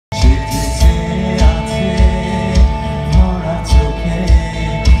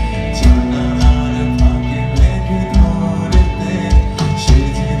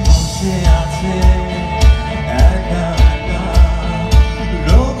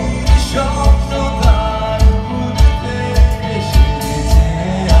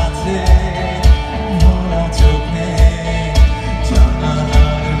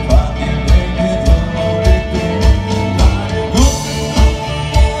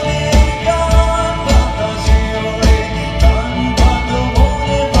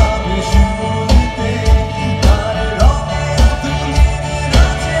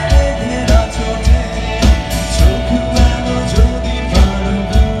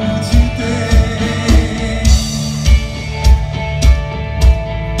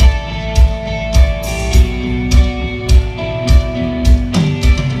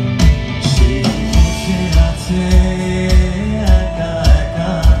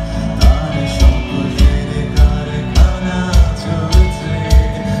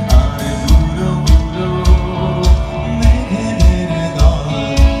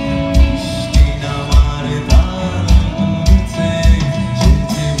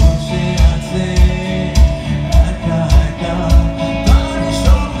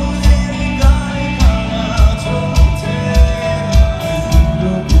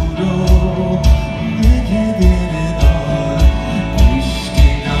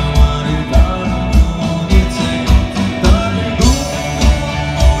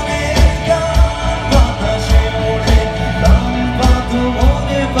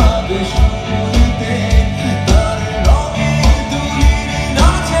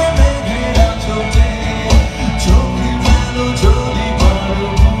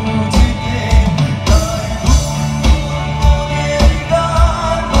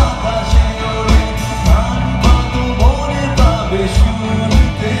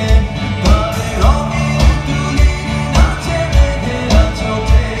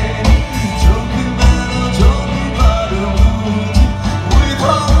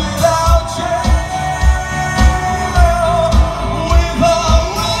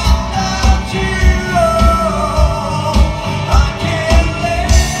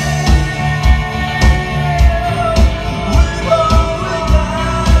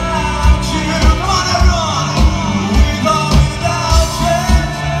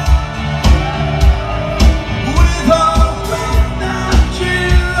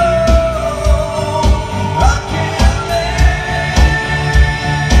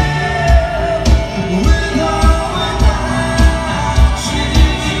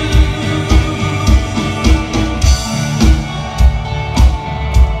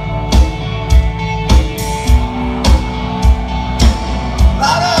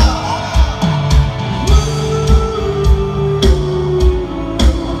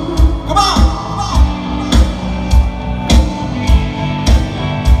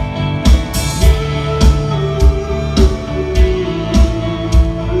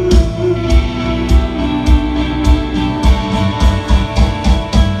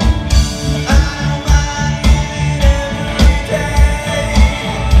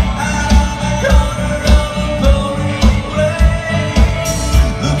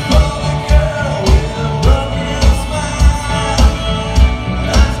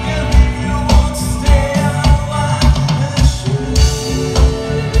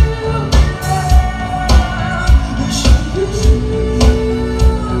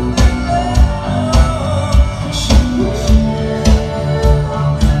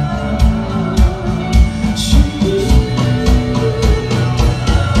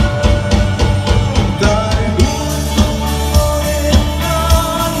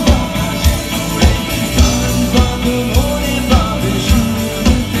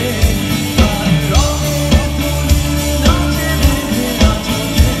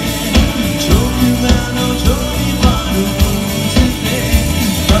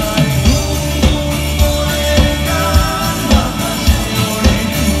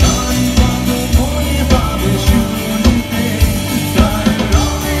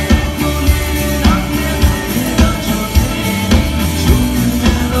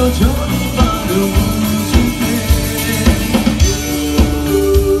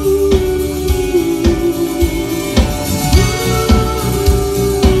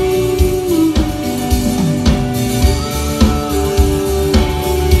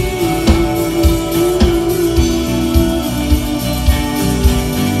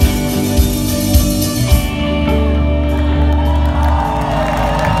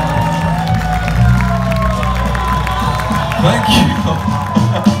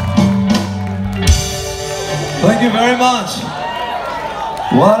Thank you very much.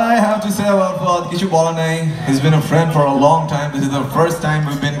 What I have to say about Fuad, kichu bola nahi. He's been a friend for a long time. This is the first time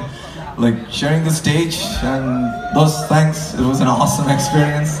we've been like sharing the stage, and those thanks. It was an awesome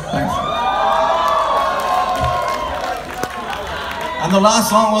experience. Thanks. And the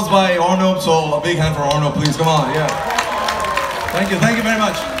last song was by Ornop, so a big hand for Ornop, please. Come on, yeah. Thank you very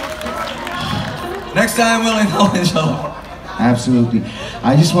much. Next time we'll involve inshallah. Absolutely.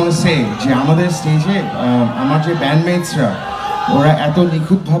 I just want to say, যে আমাদের স্টেজে আমার যে ব্যান্ডমেটসরা ওরা এত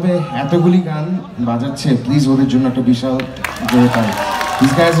নিখুঁত ভাবে এতগুলি গান বাজাচ্ছে, প্লিজ ওদের জন্য একটা বিশাল জোরে তালি।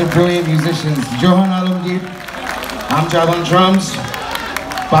 These guys are brilliant musicians. Johan Alamgir, Amjad on drums,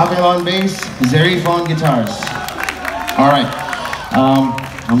 Pavel on bass, Zarif on guitars. All right,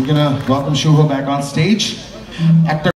 I'm gonna welcome Shubha back on stage.